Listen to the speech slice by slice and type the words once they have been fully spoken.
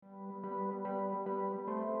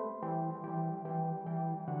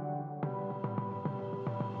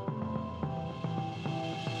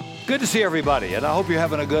Good to see everybody, and I hope you're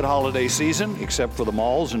having a good holiday season, except for the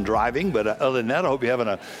malls and driving, but other than that, I hope you're having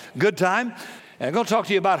a good time. And I'm going to talk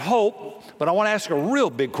to you about hope, but I want to ask a real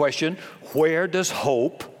big question. Where does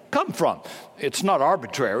hope come from? It's not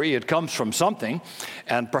arbitrary. It comes from something,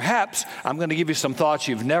 and perhaps I'm going to give you some thoughts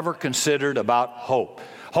you've never considered about hope.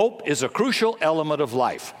 Hope is a crucial element of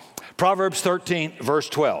life. Proverbs 13, verse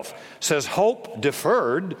 12 says, "Hope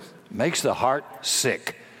deferred makes the heart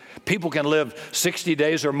sick." People can live 60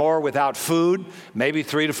 days or more without food, maybe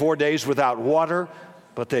 3 to 4 days without water,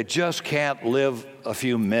 but they just can't live a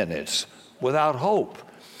few minutes without hope.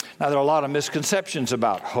 Now, there are a lot of misconceptions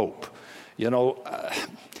about hope.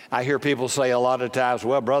 I hear people say a lot of times,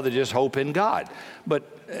 well, brother, just hope in God. But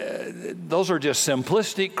those are just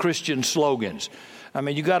simplistic Christian slogans. I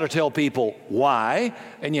mean, you got to tell people why,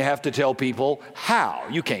 and you have to tell people how.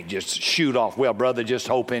 You can't just shoot off, well, brother, just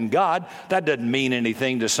hope in God. That doesn't mean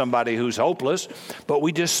anything to somebody who's hopeless, but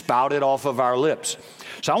we just spout it off of our lips.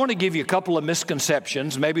 So I want to give you a couple of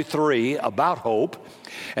misconceptions, maybe 3, about hope,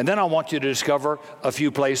 and then I want you to discover a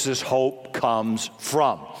few places hope comes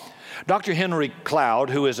from. Dr. Henry Cloud,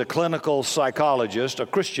 who is a clinical psychologist, a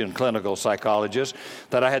Christian clinical psychologist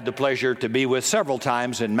that I had the pleasure to be with several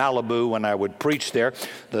times in Malibu when I would preach there.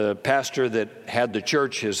 The pastor that had the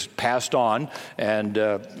church has passed on, and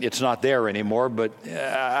it's not there anymore, but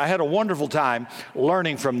I had a wonderful time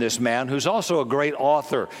learning from this man, who's also a great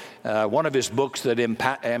author. One of his books that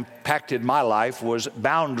impacted my life was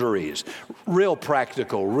Boundaries. Real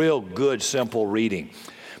practical, real good, simple reading.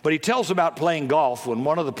 But he tells about playing golf when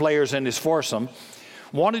one of the players in his foursome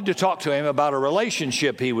wanted to talk to him about a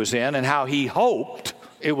relationship he was in and how he hoped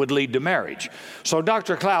it would lead to marriage. So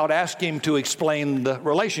Dr. Cloud asked him to explain the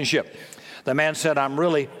relationship. The man said, "I'm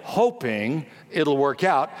really hoping it'll work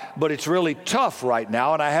out, but it's really tough right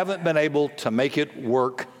now, and I haven't been able to make it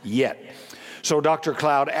work yet." So Dr.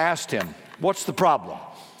 Cloud asked him, "What's the problem?"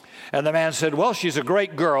 And the man said, "Well, she's a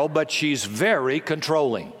great girl, but she's very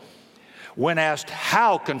controlling." When asked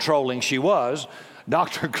how controlling she was,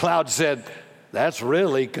 Dr. Cloud said, "That's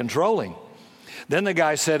really controlling." Then the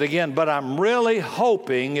guy said again, "But I'm really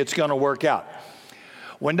hoping it's going to work out."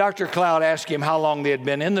 When Dr. Cloud asked him how long they had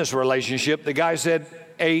been in this relationship, the guy said,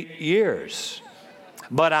 8 years.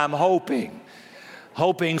 "But I'm hoping."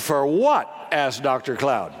 "Hoping for what?" asked Dr.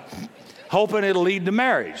 Cloud. "Hoping it'll lead to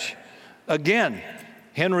marriage." Again,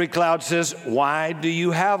 Henry Cloud says, "Why do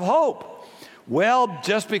you have hope?" "Well,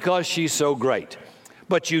 just because she's so great."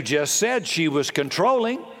 "But you just said she was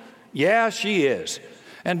controlling." "Yeah, she is."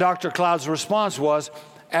 And Dr. Cloud's response was,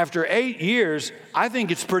 "After 8 years, I think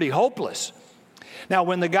it's pretty hopeless." Now,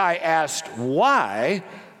 when the guy asked why,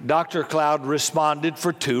 Dr. Cloud responded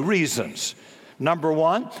for 2 reasons. Number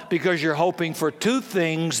 1, because you're hoping for 2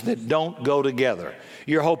 things that don't go together.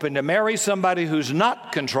 You're hoping to marry somebody who's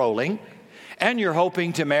not controlling, and you're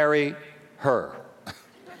hoping to marry her.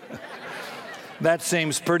 That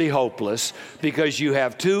seems pretty hopeless because you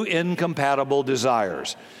have 2 incompatible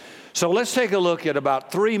desires. So let's take a look at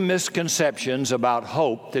about 3 misconceptions about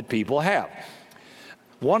hope that people have.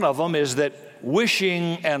 One of them is that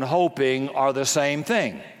wishing and hoping are the same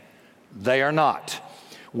thing. They are not.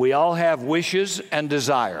 We all have wishes and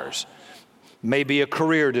desires. Maybe a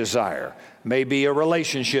career desire, maybe a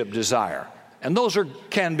relationship desire, and those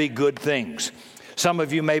can be good things. Some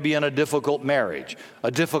of you may be in a difficult marriage,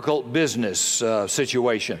 a difficult business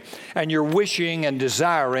situation, and you're wishing and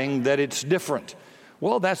desiring that it's different.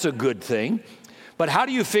 Well, that's a good thing. But how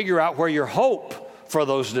do you figure out where your hope for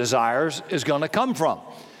those desires is going to come from?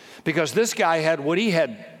 Because this guy had what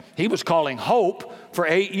he was calling hope for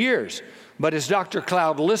 8 years. But as Dr.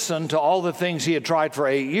 Cloud listened to all the things he had tried for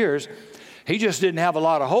 8 years, he just didn't have a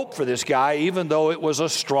lot of hope for this guy, even though it was a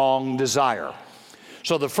strong desire.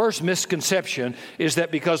 So the first misconception is that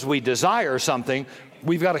because we desire something,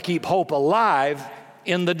 we've got to keep hope alive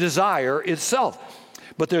in the desire itself.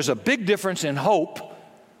 But there's a big difference in hope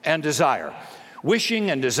and desire. Wishing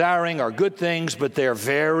and desiring are good things, but they're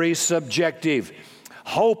very subjective.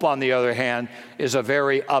 Hope, on the other hand, is a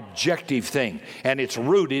very objective thing, and it's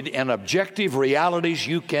rooted in objective realities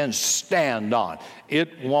you can stand on.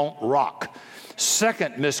 It won't rock.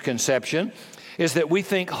 Second misconception is that we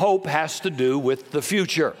think hope has to do with the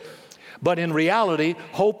future. But in reality,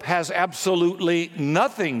 hope has absolutely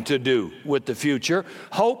nothing to do with the future.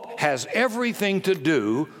 Hope has everything to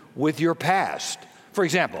do with your past. For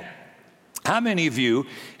example, how many of you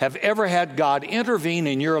have ever had God intervene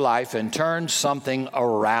in your life and turn something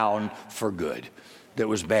around for good that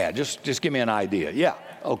was bad? Just give me an idea. Yeah,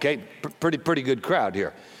 okay, pretty good crowd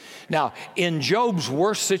here. Now, in Job's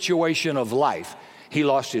worst situation of life, he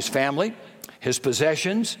lost his family, his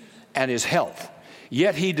possessions, and his health.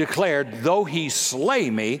 Yet he declared, though he slay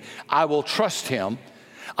me, I will trust him.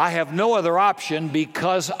 I have no other option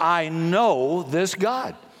because I know this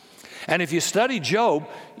God. And if you study Job,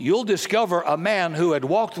 you'll discover a man who had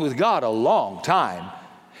walked with God a long time.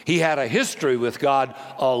 He had a history with God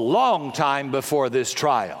a long time before this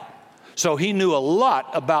trial. So he knew a lot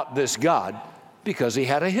about this God because he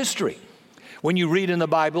had a history. When you read in the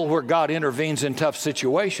Bible where God intervenes in tough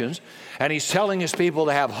situations and he's telling his people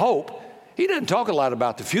to have hope, he doesn't talk a lot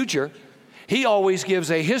about the future. He always gives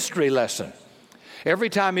a history lesson. Every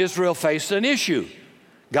time Israel faced an issue,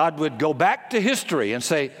 God would go back to history and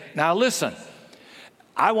say, now listen,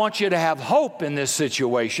 I want you to have hope in this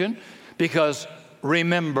situation because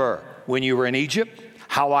remember when you were in Egypt,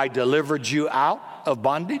 how I delivered you out of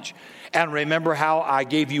bondage, and remember how I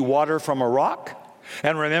gave you water from a rock,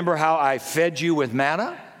 and remember how I fed you with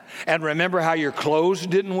manna, and remember how your clothes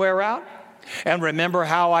didn't wear out, and remember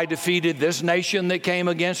how I defeated this nation that came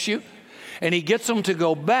against you. And he gets them to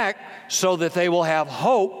go back so that they will have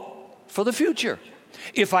hope for the future.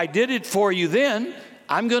 If I did it for you then,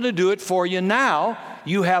 I'm going to do it for you now.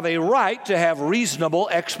 You have a right to have reasonable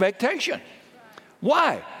expectation.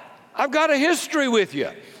 Why? I've got a history with you.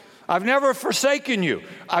 I've never forsaken you.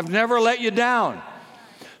 I've never let you down.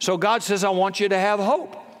 So God says, I want you to have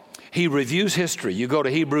hope. He reviews history. You go to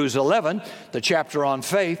Hebrews 11, the chapter on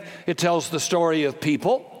faith. It tells the story of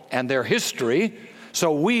people and their history.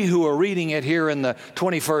 So we who are reading it here in the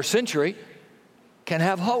 21st century can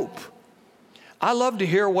have hope. I love to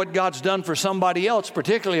hear what God's done for somebody else,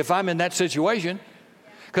 particularly if I'm in that situation,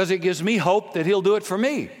 because it gives me hope that he'll do it for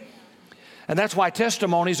me. And that's why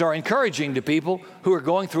testimonies are encouraging to people who are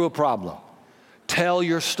going through a problem. Tell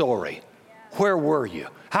your story. Where were you?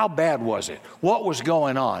 How bad was it? What was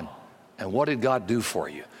going on? And what did God do for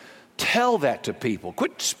you? Tell that to people.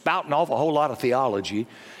 Quit spouting off a whole lot of theology.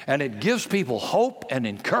 And it gives people hope and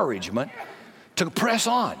encouragement to press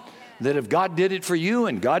on. That if God did it for you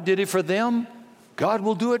and God did it for them, God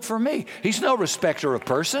will do it for me. He's no respecter of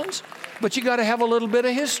persons, but you got to have a little bit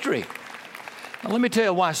of history. Now, let me tell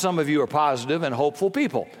you why some of you are positive and hopeful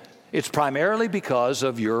people. It's primarily because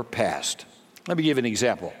of your past. Let me give you an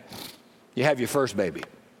example. You have your first baby.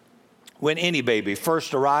 When any baby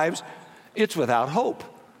first arrives, it's without hope.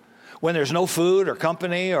 When there's no food or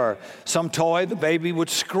company or some toy, the baby would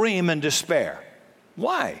scream in despair.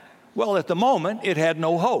 Why? Well, at the moment, it had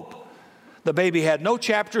no hope. The baby had no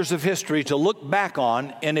chapters of history to look back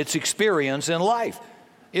on in its experience in life.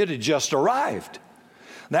 It had just arrived.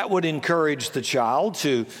 That would encourage the child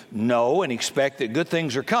to know and expect that good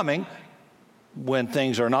things are coming when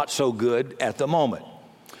things are not so good at the moment.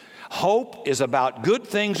 Hope is about good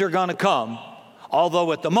things are going to come,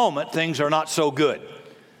 although at the moment things are not so good.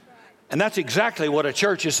 And that's exactly what a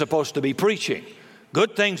church is supposed to be preaching.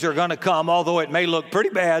 Good things are going to come, although it may look pretty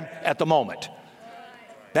bad at the moment.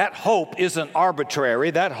 That hope isn't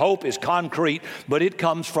arbitrary. That hope is concrete, but it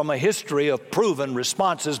comes from a history of proven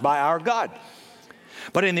responses by our God.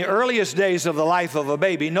 But in the earliest days of the life of a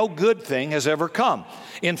baby, no good thing has ever come.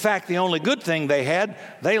 In fact, the only good thing they had,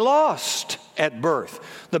 they lost at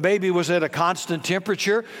birth. The baby was at a constant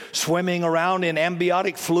temperature, swimming around in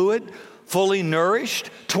amniotic fluid, fully nourished,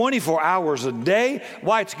 24 hours a day.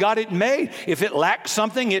 Why, it's got it made. If it lacks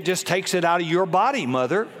something, it just takes it out of your body,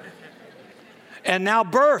 mother. And now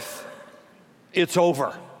birth, it's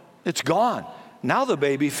over. It's gone. Now the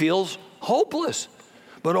baby feels hopeless.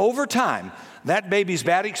 But over time, that baby's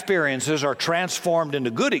bad experiences are transformed into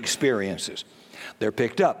good experiences. They're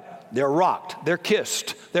picked up, they're rocked, they're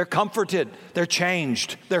kissed, they're comforted, they're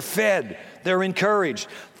changed, they're fed, they're encouraged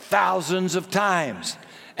thousands of times.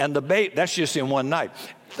 And the baby, that's just in one night.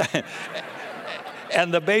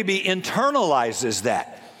 And the baby internalizes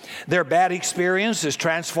that. Their bad experience is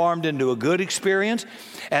transformed into a good experience.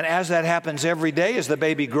 And as that happens every day, as the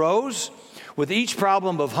baby grows, with each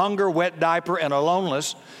problem of hunger, wet diaper, and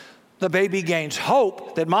aloneness, the baby gains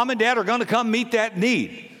hope that mom and dad are going to come meet that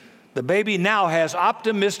need. The baby now has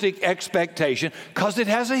optimistic expectation because it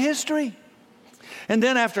has a history. And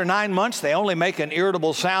then after 9 months, they only make an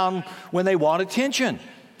irritable sound when they want attention.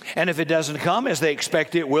 And if it doesn't come as they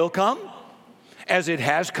expect it will come, as it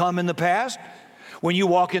has come in the past, when you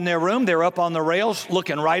walk in their room, they're up on the rails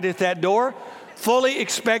looking right at that door, fully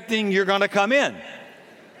expecting you're going to come in.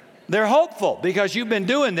 They're hopeful because you've been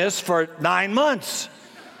doing this for 9 months.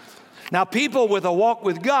 Now, people with a walk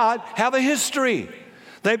with God have a history.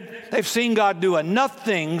 They've seen God do enough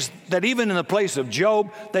things that even in the place of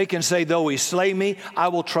Job, they can say, though he slay me, I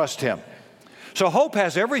will trust him. So hope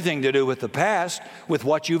has everything to do with the past, with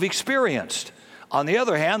what you've experienced. On the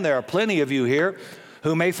other hand, there are plenty of you here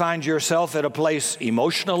who may find yourself at a place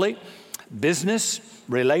emotionally business,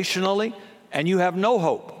 relationally, and you have no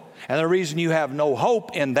hope. And the reason you have no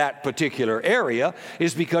hope in that particular area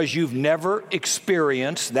is because you've never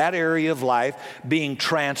experienced that area of life being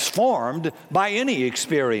transformed by any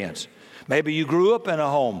experience. Maybe you grew up in a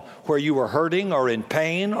home where you were hurting or in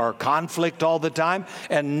pain or conflict all the time,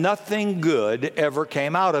 and nothing good ever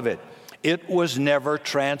came out of it. It was never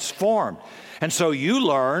transformed. And so you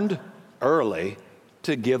learned early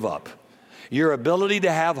to give up. Your ability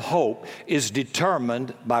to have hope is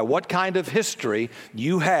determined by what kind of history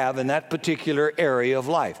you have in that particular area of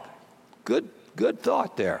life. Good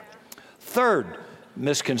thought there. Third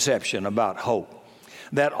misconception about hope,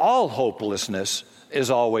 that all hopelessness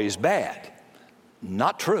is always bad.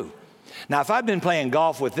 Not true. Now, if I'd been playing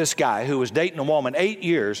golf with this guy who was dating a woman 8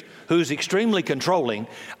 years, who's extremely controlling,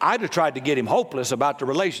 I'd have tried to get him hopeless about the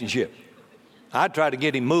relationship. I'd try to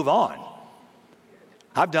get him move on.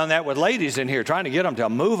 I've done that with ladies in here, trying to get them to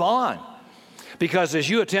move on. Because as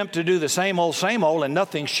you attempt to do the same old, and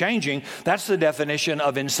nothing's changing, that's the definition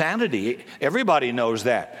of insanity. Everybody knows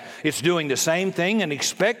that. It's doing the same thing and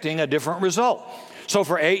expecting a different result. So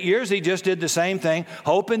for 8 years, he just did the same thing,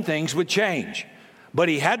 hoping things would change. But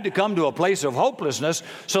he had to come to a place of hopelessness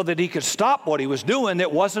so that he could stop what he was doing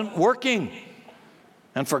that wasn't working.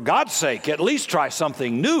 And for God's sake, at least try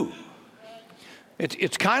something new.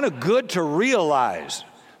 It's kind of good to realize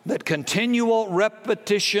that continual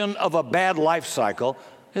repetition of a bad life cycle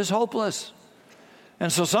is hopeless.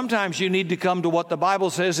 And so sometimes you need to come to what the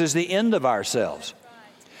Bible says is the end of ourselves.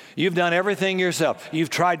 You've done everything yourself.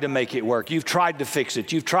 You've tried to make it work. You've tried to fix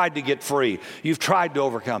it. You've tried to get free. You've tried to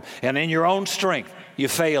overcome. And in your own strength, you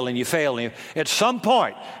fail and you fail. And at some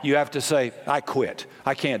point, you have to say, I quit.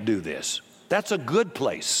 I can't do this. That's a good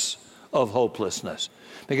place of hopelessness.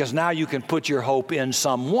 Because now you can put your hope in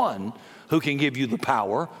someone who can give you the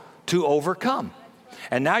power to overcome.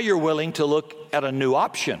 And now you're willing to look at a new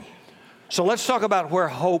option. So let's talk about where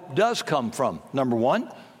hope does come from. Number one,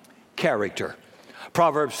 character.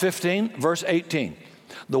 Proverbs 15, verse 18.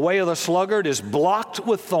 The way of the sluggard is blocked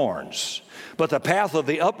with thorns, but the path of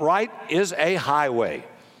the upright is a highway.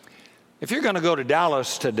 If you're going to go to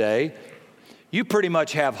Dallas today, you pretty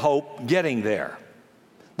much have hope getting there.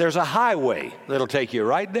 There's a highway that'll take you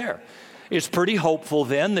right there. It's pretty hopeful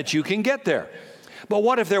then that you can get there. But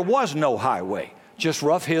what if there was no highway? Just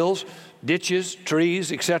rough hills, ditches,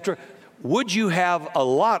 trees, etc. Would you have a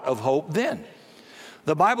lot of hope then?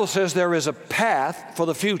 The Bible says there is a path for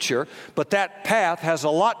the future, but that path has a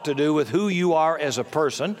lot to do with who you are as a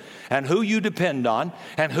person and who you depend on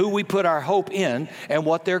and who we put our hope in and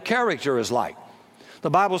what their character is like. The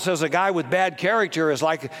Bible says a guy with bad character is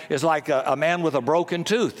like a man with a broken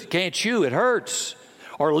tooth. Can't chew, it hurts.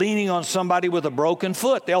 Or leaning on somebody with a broken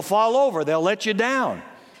foot. They'll fall over, they'll let you down.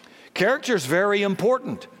 Character is very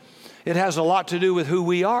important. It has a lot to do with who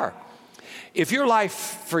we are. If your life,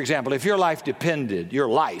 for example,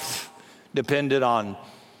 depended on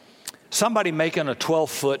somebody making a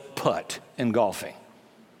 12-foot putt in golfing,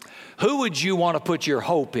 who would you want to put your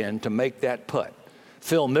hope in to make that putt?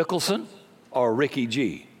 Phil Mickelson or Ricky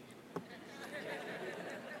G?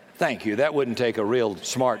 Thank you. That wouldn't take a real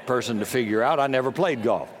smart person to figure out. I never played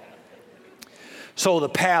golf. So the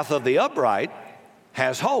path of the upright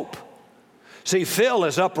has hope. See, Phil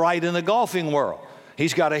is upright in the golfing world.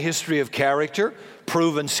 He's got a history of character,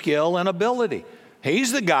 proven skill, and ability.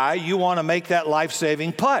 He's the guy you want to make that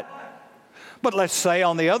life-saving putt. But let's say,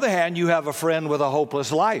 on the other hand, you have a friend with a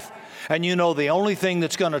hopeless life, and you know the only thing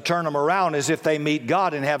that's going to turn them around is if they meet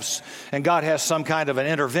God and God has some kind of an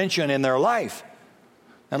intervention in their life.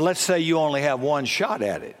 And let's say you only have one shot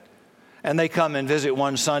at it, and they come and visit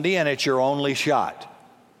one Sunday, and it's your only shot.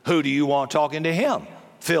 Who do you want talking to him?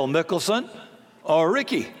 Phil Mickelson or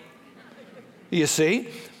Ricky? You see,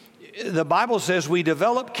 the Bible says we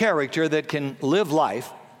develop character that can live life,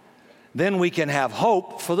 then we can have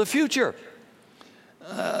hope for the future.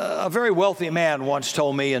 A very wealthy man once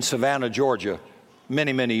told me in Savannah, Georgia,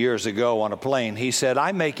 many, many years ago on a plane, he said,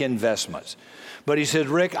 I make investments. But he said,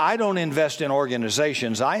 Rick, I don't invest in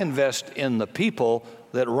organizations. I invest in the people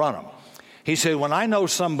that run them. He said, when I know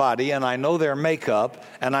somebody and I know their makeup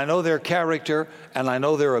and I know their character and I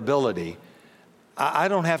know their ability, I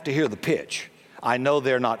don't have to hear the pitch. I know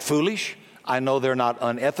they're not foolish. I know they're not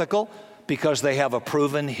unethical because they have a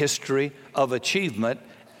proven history of achievement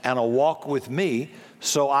and a walk with me.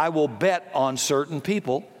 So I will bet on certain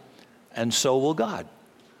people, and so will God.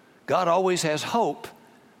 God always has hope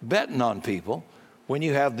betting on people when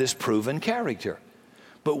you have this proven character.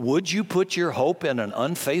 But would you put your hope in an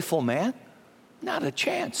unfaithful man? Not a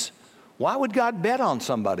chance. Why would God bet on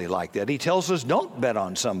somebody like that? He tells us don't bet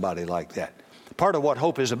on somebody like that. Part of what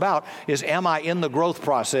hope is about is, am I in the growth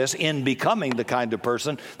process in becoming the kind of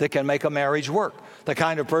person that can make a marriage work, the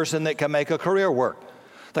kind of person that can make a career work,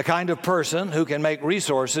 the kind of person who can make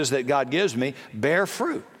resources that God gives me bear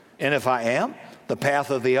fruit. And if I am, the path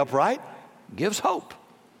of the upright gives hope.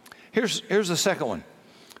 Here's the second one.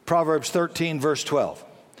 Proverbs 13, verse 12.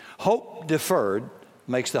 Hope deferred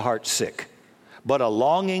makes the heart sick, but a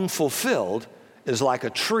longing fulfilled is like a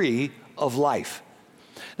tree of life.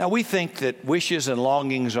 Now, we think that wishes and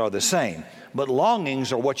longings are the same, but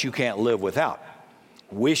longings are what you can't live without.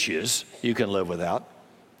 Wishes you can live without.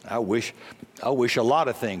 I wish a lot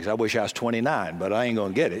of things. I wish I was 29, but I ain't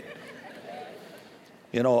going to get it.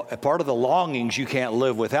 You know, a part of the longings you can't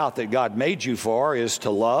live without that God made you for is to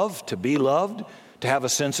love, to be loved, to have a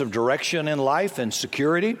sense of direction in life and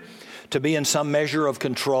security, to be in some measure of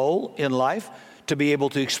control in life, to be able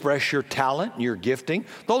to express your talent and your gifting.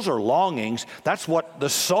 Those are longings. That's what the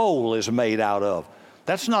soul is made out of.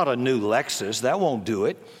 That's not a new Lexus. That won't do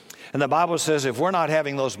it. And the Bible says if we're not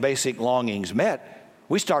having those basic longings met,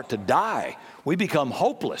 we start to die. We become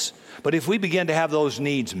hopeless. But if we begin to have those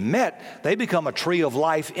needs met, they become a tree of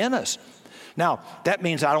life in us. Now, that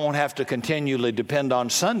means I don't have to continually depend on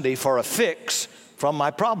Sunday for a fix from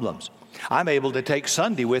my problems. I'm able to take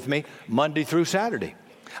Sunday with me Monday through Saturday.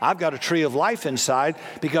 I've got a tree of life inside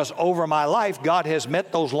because over my life, God has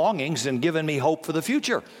met those longings and given me hope for the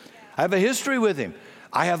future. I have a history with Him.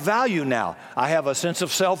 I have value now. I have a sense of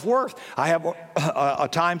self-worth. I have a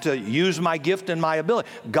time to use my gift and my ability.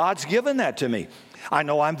 God's given that to me. I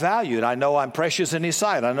know I'm valued. I know I'm precious in His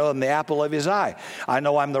sight. I know I'm the apple of His eye. I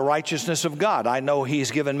know I'm the righteousness of God. I know He's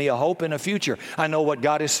given me a hope and a future. I know what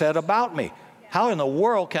God has said about me. How in the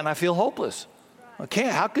world can I feel hopeless? I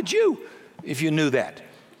can't. How could you if you knew that?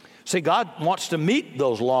 See, God wants to meet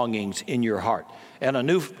those longings in your heart. And a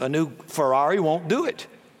new Ferrari won't do it.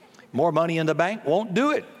 More money in the bank won't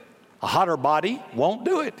do it. A hotter body won't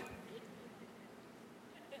do it.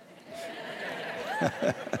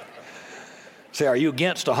 Say, are you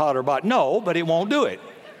against a hotter body? No, but it won't do it.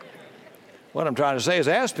 What I'm trying to say is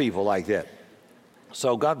ask people like that.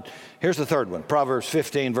 So God, here's the third one. Proverbs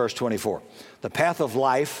 15, verse 24. The path of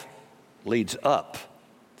life leads up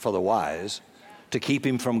for the wise to keep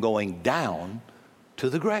him from going down to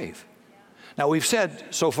the grave. Now, we've said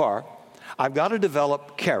so far, I've got to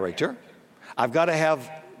develop character. I've got to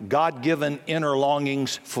have God-given inner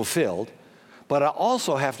longings fulfilled. But I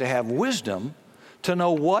also have to have wisdom to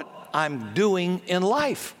know what I'm doing in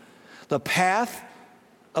life. The path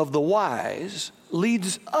of the wise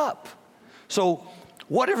leads up. So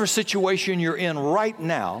whatever situation you're in right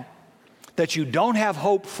now that you don't have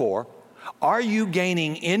hope for, are you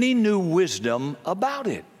gaining any new wisdom about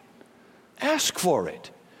it? Ask for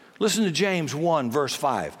it. Listen to James 1, verse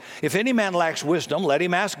 5. If any man lacks wisdom, let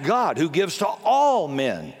him ask God, who gives to all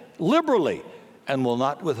men liberally and will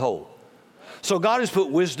not withhold. So God has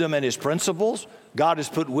put wisdom in His principles. God has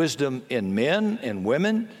put wisdom in men, in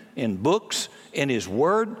women, in books, in His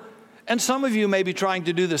Word. And some of you may be trying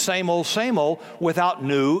to do the same old without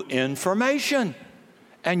new information.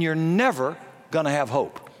 And you're never going to have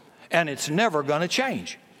hope. And it's never going to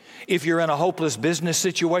change. If you're in a hopeless business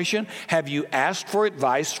situation, have you asked for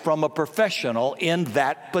advice from a professional in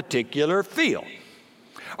that particular field?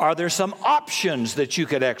 Are there some options that you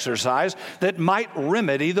could exercise that might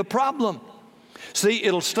remedy the problem? See,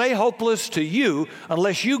 it'll stay hopeless to you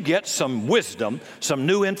unless you get some wisdom, some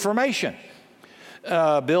new information.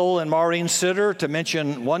 Bill and Maureen Sitter, to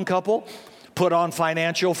mention one couple, put on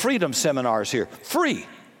financial freedom seminars here, free,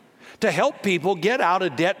 to help people get out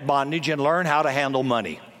of debt bondage and learn how to handle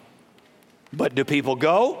money. But do people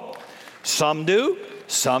go? Some do,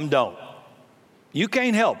 some don't. You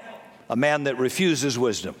can't help a man that refuses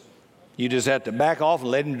wisdom. You just have to back off and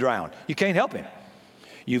let him drown. You can't help him.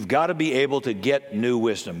 You've got to be able to get new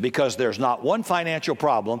wisdom, because there's not one financial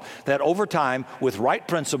problem that over time, with right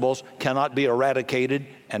principles, cannot be eradicated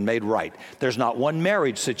and made right. There's not one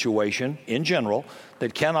marriage situation in general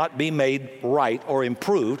that cannot be made right or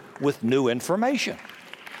improved with new information.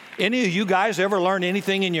 Any of you guys ever learned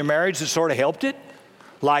anything in your marriage that sort of helped it?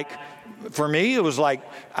 Like, for me, it was like,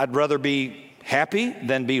 I'd rather be happy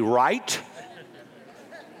than be right.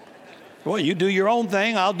 Well, you do your own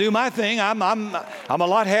thing, I'll do my thing. I'm a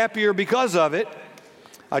lot happier because of it.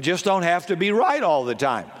 I just don't have to be right all the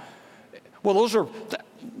time. Well,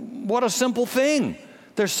 what a simple thing.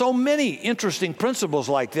 There's so many interesting principles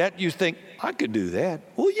like that. You think, I could do that.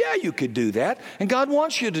 Well, yeah, you could do that. And God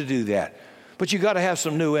wants you to do that. But you got to have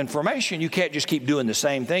some new information. You can't just keep doing the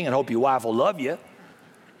same thing and hope your wife will love you,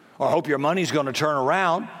 or hope your money's going to turn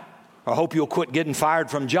around, or I hope you'll quit getting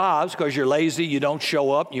fired from jobs because you're lazy, you don't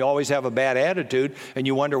show up, you always have a bad attitude, and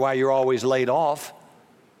you wonder why you're always laid off.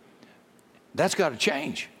 That's got to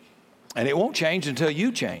change. And it won't change until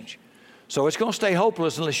you change. So it's going to stay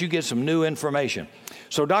hopeless unless you get some new information.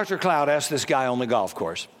 So Dr. Cloud asked this guy on the golf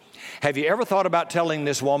course, have you ever thought about telling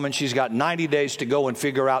this woman she's got 90 days to go and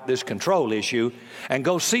figure out this control issue and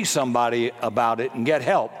go see somebody about it and get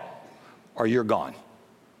help, or you're gone?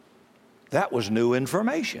 That was new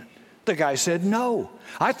information. The guy said, no.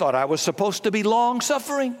 I thought I was supposed to be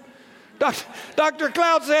long-suffering. Dr.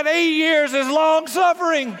 Cloud said 8 years is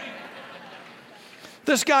long-suffering.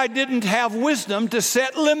 This guy didn't have wisdom to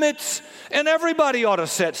set limits, and everybody ought to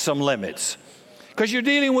set some limits because you're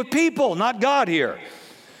dealing with people, not God here.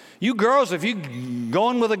 You girls, if you're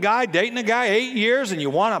going with a guy, dating a guy 8 years, and you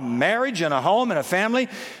want a marriage and a home and a family,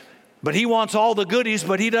 but he wants all the goodies,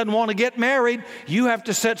 but he doesn't want to get married, you have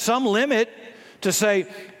to set some limit to say,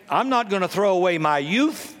 I'm not going to throw away my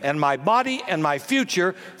youth and my body and my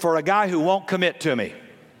future for a guy who won't commit to me.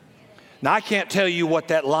 Now, I can't tell you what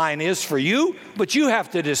that line is for you, but you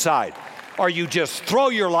have to decide. Or you just throw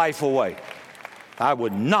your life away. I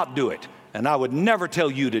would not do it, and I would never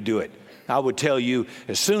tell you to do it. I would tell you,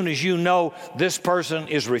 as soon as you know this person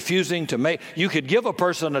is refusing to make, you could give a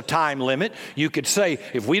person a time limit. You could say,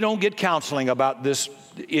 if we don't get counseling about this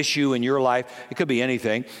issue in your life, it could be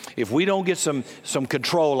anything. If we don't get some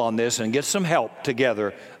control on this and get some help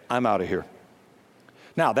together, I'm out of here.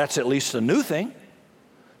 Now, that's at least a new thing,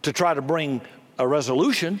 to try to bring a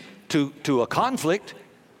resolution to a conflict,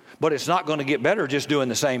 but it's not going to get better just doing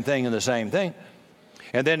the same thing and the same thing.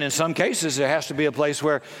 And then in some cases, there has to be a place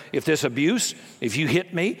where if this abuse, if you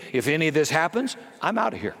hit me, if any of this happens, I'm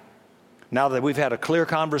out of here. Now that we've had a clear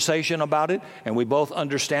conversation about it and we both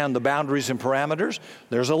understand the boundaries and parameters,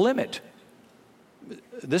 there's a limit.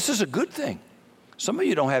 This is a good thing. Some of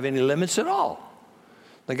you don't have any limits at all.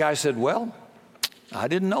 The guy said, well, I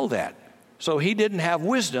didn't know that. So he didn't have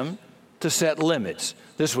wisdom to set limits.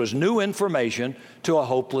 This was new information to a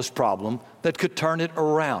hopeless problem that could turn it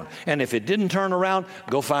around. And if it didn't turn around,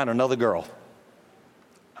 go find another girl.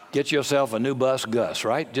 Get yourself a new bus, Gus,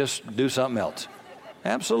 right? Just do something else.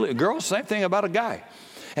 Absolutely. Girls, same thing about a guy.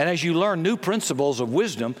 And as you learn new principles of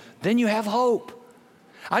wisdom, then you have hope.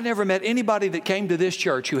 I never met anybody that came to this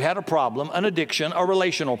church who had a problem, an addiction, a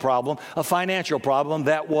relational problem, a financial problem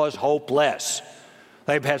that was hopeless.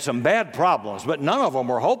 They've had some bad problems, but none of them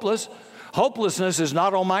were hopeless. Hopelessness is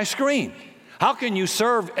not on my screen. How can you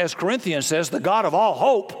serve, as Corinthians says, the God of all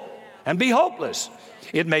hope and be hopeless?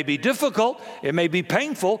 It may be difficult, it may be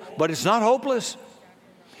painful, but it's not hopeless.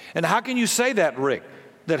 And how can you say that, Rick,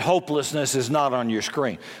 that hopelessness is not on your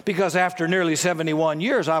screen? Because after nearly 71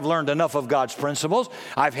 years, I've learned enough of God's principles.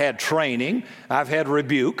 I've had training, I've had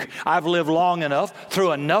rebuke. I've lived long enough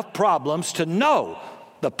through enough problems to know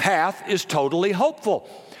the path is totally hopeful.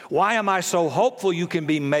 Why am I so hopeful you can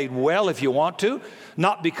be made well if you want to?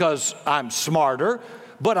 Not because I'm smarter,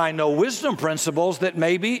 but I know wisdom principles that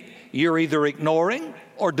maybe you're either ignoring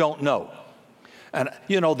or don't know. And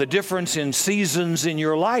you know, the difference in seasons in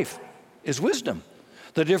your life is wisdom.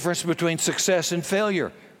 The difference between success and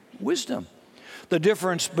failure, wisdom. The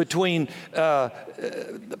difference between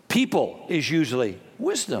people is usually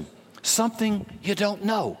wisdom. Something you don't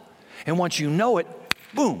know. And once you know it,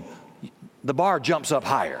 boom, the bar jumps up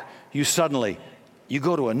higher. You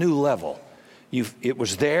go to a new level. It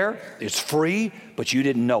was there, it's free, but you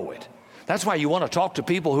didn't know it. That's why you want to talk to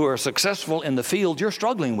people who are successful in the field you're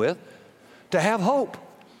struggling with to have hope.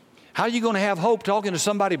 How are you going to have hope talking to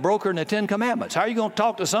somebody broker in the Ten Commandments? How are you going to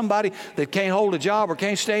talk to somebody that can't hold a job or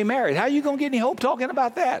can't stay married? How are you going to get any hope talking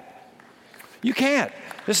about that? You can't.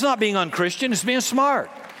 It's not being unchristian, it's being smart.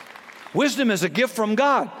 Wisdom is a gift from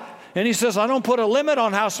God. And he says, I don't put a limit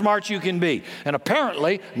on how smart you can be. And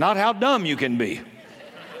apparently, not how dumb you can be.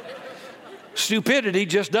 Stupidity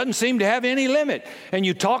just doesn't seem to have any limit. And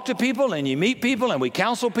you talk to people and you meet people and we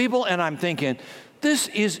counsel people, and I'm thinking, this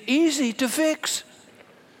is easy to fix.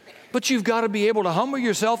 But you've got to be able to humble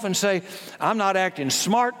yourself and say, I'm not acting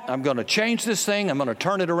smart. I'm going to change this thing. I'm going to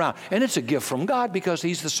turn it around. And it's a gift from God because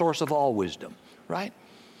he's the source of all wisdom, right?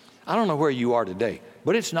 I don't know where you are today,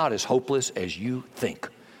 but it's not as hopeless as you think.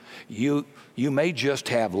 You may just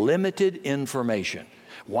have limited information.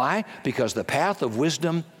 Why? Because the path of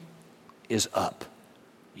wisdom is up.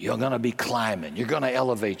 You're going to be climbing. You're going to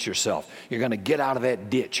elevate yourself. You're going to get out of that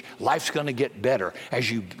ditch. Life's going to get better as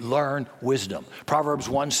you learn wisdom. Proverbs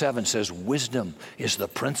 1:7 says, wisdom is the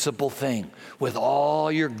principal thing. With all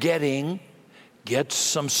you're getting, get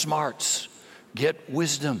some smarts. Get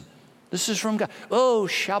wisdom. This is from God. Oh,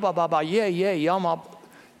 shabba-ba-ba, yeah, yama.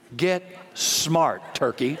 Get smart,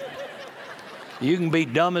 turkey. You can be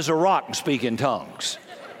dumb as a rock and speak in tongues.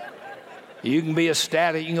 You can be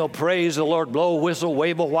ecstatic. You can go praise the Lord, blow a whistle,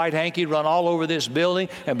 wave a white hanky, run all over this building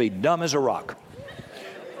and be dumb as a rock.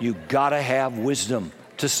 You got to have wisdom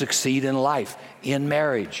to succeed in life, in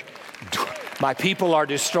marriage. My people are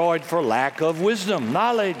destroyed for lack of wisdom,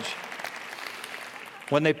 knowledge.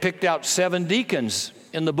 When they picked out 7 deacons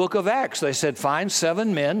in the book of Acts, they said, find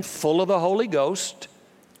 7 men full of the Holy Ghost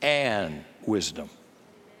and wisdom.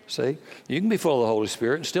 See, you can be full of the Holy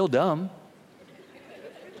Spirit and still dumb.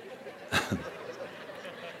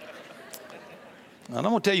 And I'm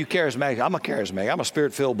going to tell you charismatic. I'm a charismatic. I'm a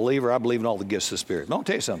spirit-filled believer. I believe in all the gifts of the Spirit. But I'm going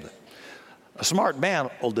to tell you something. A smart man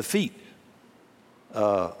will defeat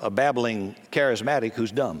a babbling charismatic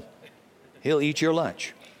who's dumb. He'll eat your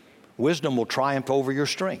lunch. Wisdom will triumph over your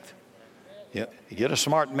strength. You get a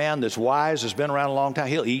smart man that's wise, that's been around a long time,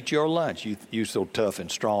 he'll eat your lunch. You're so tough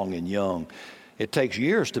and strong and young. It takes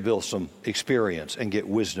years to build some experience and get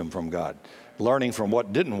wisdom from God. Learning from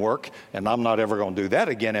what didn't work, and I'm not ever going to do that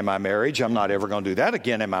again in my marriage. I'm not ever going to do that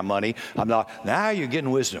again in my money. Now you're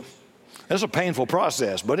getting wisdom. It's a painful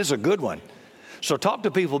process, but it's a good one. So talk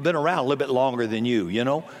to people who've been around a little bit longer than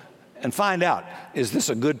you, and find out, is this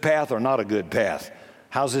a good path or not a good path?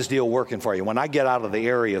 How's this deal working for you? When I get out of the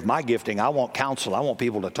area of my gifting, I want counsel. I want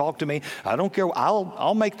people to talk to me. I don't care.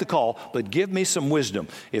 I'll make the call, but give me some wisdom.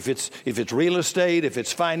 If it's real estate, if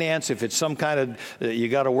it's finance, if it's some kind of, you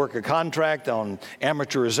got to work a contract on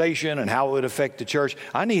amateurization and how it would affect the church.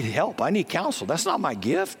 I need help. I need counsel. That's not my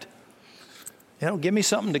gift. Give me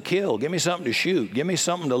something to kill. Give me something to shoot. Give me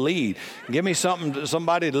something to lead. Give me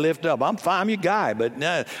somebody to lift up. I'm fine, I'm your guy, but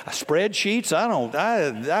spreadsheets,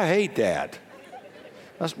 I hate that.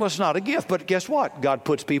 That's not a gift, but guess what? God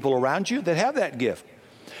puts people around you that have that gift.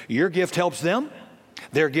 Your gift helps them.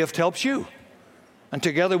 Their gift helps you. And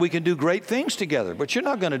together we can do great things together, but you're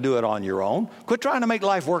not going to do it on your own. Quit trying to make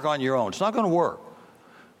life work on your own. It's not going to work.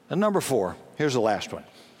 And number 4, here's the last one.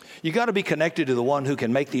 You got to be connected to the one who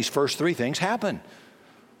can make these first 3 things happen.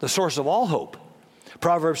 The source of all hope.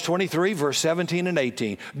 Proverbs 23, verse 17 and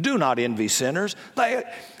 18. Do not envy sinners, but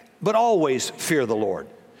always fear the Lord.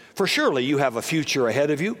 For surely you have a future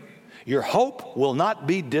ahead of you. Your hope will not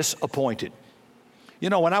be disappointed.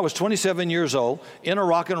 When I was 27 years old, in a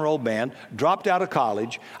rock and roll band, dropped out of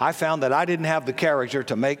college, I found that I didn't have the character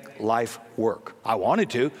to make life work. I wanted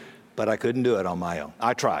to, but I couldn't do it on my own.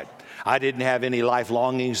 I tried. I didn't have any life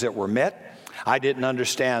longings that were met. I didn't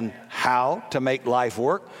understand how to make life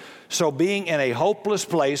work. So being in a hopeless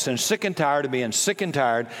place and sick and tired of being sick and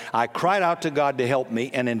tired, I cried out to God to help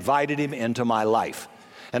me and invited him into my life.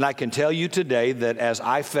 And I can tell you today that as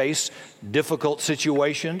I face difficult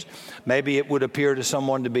situations, maybe it would appear to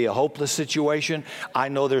someone to be a hopeless situation, I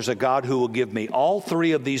know there's a God who will give me all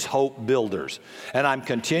 3 of these hope builders. And I'm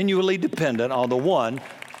continually dependent on the one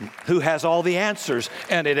who has all the answers,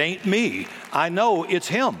 and it ain't me. I know it's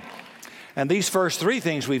him. And these first 3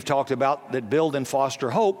 things we've talked about that build and foster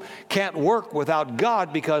hope can't work without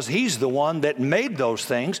God, because he's the one that made those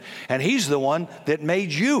things, and he's the one that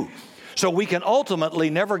made you. So we can ultimately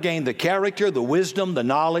never gain the character, the wisdom, the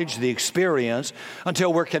knowledge, the experience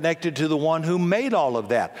until we're connected to the one who made all of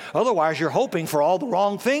that. Otherwise, you're hoping for all the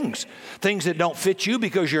wrong things that don't fit you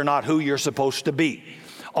because you're not who you're supposed to be.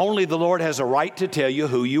 Only the Lord has a right to tell you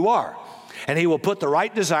who you are. And he will put the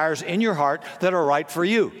right desires in your heart that are right for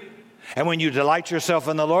you. And when you delight yourself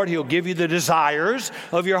in the Lord, he'll give you the desires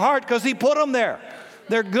of your heart because he put them there.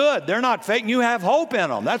 They're good. They're not fake. You have hope in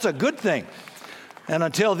them. That's a good thing. And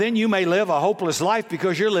until then, you may live a hopeless life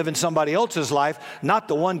because you're living somebody else's life, not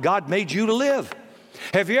the one God made you to live.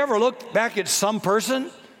 Have you ever looked back at some person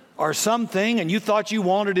or something and you thought you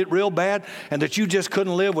wanted it real bad and that you just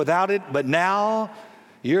couldn't live without it, but now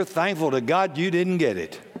you're thankful to God you didn't get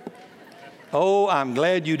it? Oh, I'm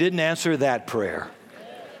glad you didn't answer that prayer.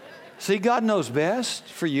 See, God knows best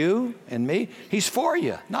for you and me. He's for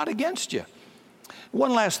you, not against you.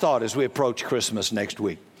 One last thought as we approach Christmas next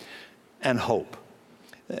week, and hope.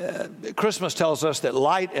 Christmas tells us that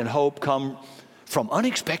light and hope come from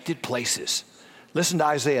unexpected places. Listen to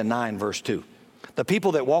Isaiah 9, verse 2. The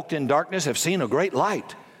people that walked in darkness have seen a great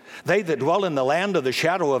light. They that dwell in the land of the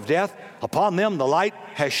shadow of death, upon them the light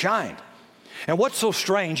has shined. And what's so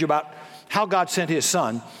strange about how God sent his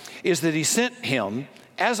son is that he sent him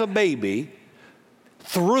as a baby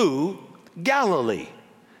through Galilee.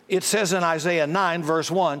 It says in Isaiah 9,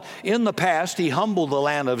 verse 1, in the past he humbled the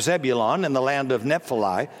land of Zebulun and the land of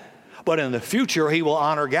Naphtali, but in the future he will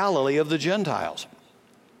honor Galilee of the Gentiles.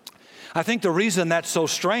 I think the reason that's so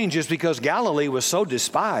strange is because Galilee was so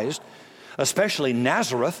despised, especially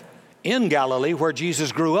Nazareth in Galilee where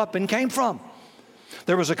Jesus grew up and came from.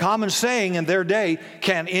 There was a common saying in their day,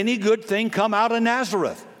 can any good thing come out of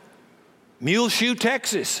Nazareth? Muleshoe,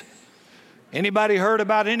 Texas. Anybody heard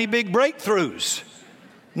about any big breakthroughs?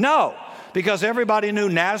 No, because everybody knew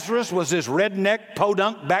Nazareth was this redneck,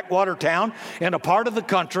 podunk, backwater town in a part of the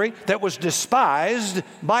country that was despised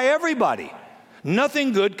by everybody.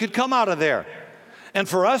 Nothing good could come out of there. And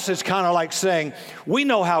for us, it's kind of like saying, we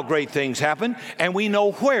know how great things happen, and we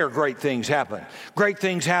know where great things happen. Great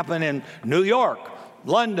things happen in New York,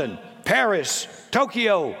 London, Paris,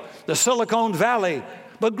 Tokyo, the Silicon Valley,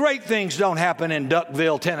 but great things don't happen in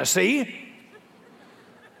Duckville, Tennessee.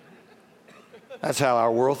 That's how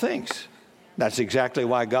our world thinks. That's exactly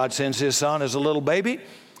why God sends His Son as a little baby,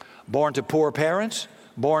 born to poor parents,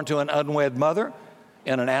 born to an unwed mother,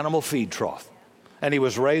 in an animal feed trough. And He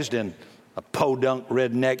was raised in a podunk,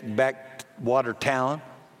 redneck, backwater town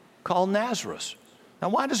called Nazareth. Now,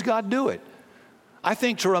 why does God do it? I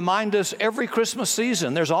think to remind us every Christmas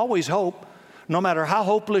season, there's always hope, no matter how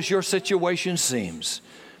hopeless your situation seems,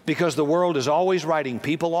 because the world is always writing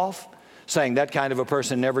people off, saying that kind of a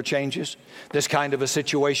person never changes. This kind of a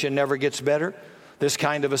situation never gets better. This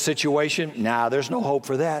kind of a situation, there's no hope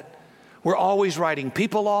for that. We're always writing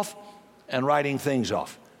people off and writing things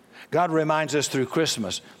off. God reminds us through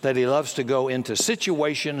Christmas that He loves to go into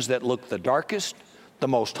situations that look the darkest, the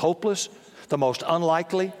most hopeless, the most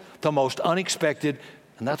unlikely, the most unexpected,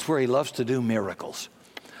 and that's where He loves to do miracles.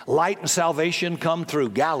 Light and salvation come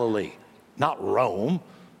through Galilee, not Rome,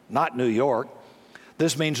 not New York.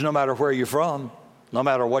 This means no matter where you're from, no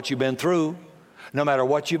matter what you've been through, no matter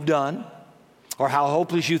what you've done, or how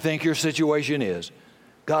hopeless you think your situation is,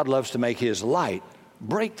 God loves to make His light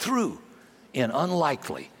break through in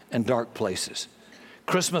unlikely and dark places.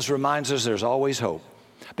 Christmas reminds us there's always hope,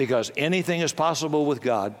 because anything is possible with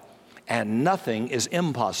God and nothing is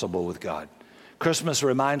impossible with God. Christmas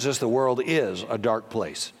reminds us the world is a dark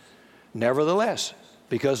place. Nevertheless,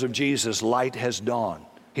 because of Jesus, light has dawned.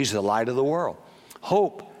 He's the light of the world.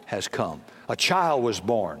 Hope has come. A child was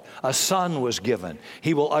born. A son was given.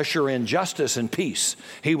 He will usher in justice and peace.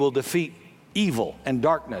 He will defeat evil and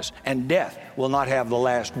darkness, and death will not have the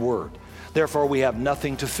last word. Therefore, we have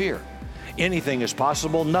nothing to fear. Anything is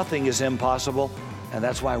possible. Nothing is impossible. And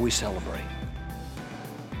that's why we celebrate.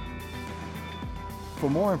 For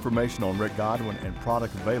more information on Rick Godwin and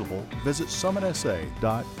product available, visit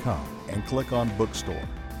summitsa.com and click on Bookstore.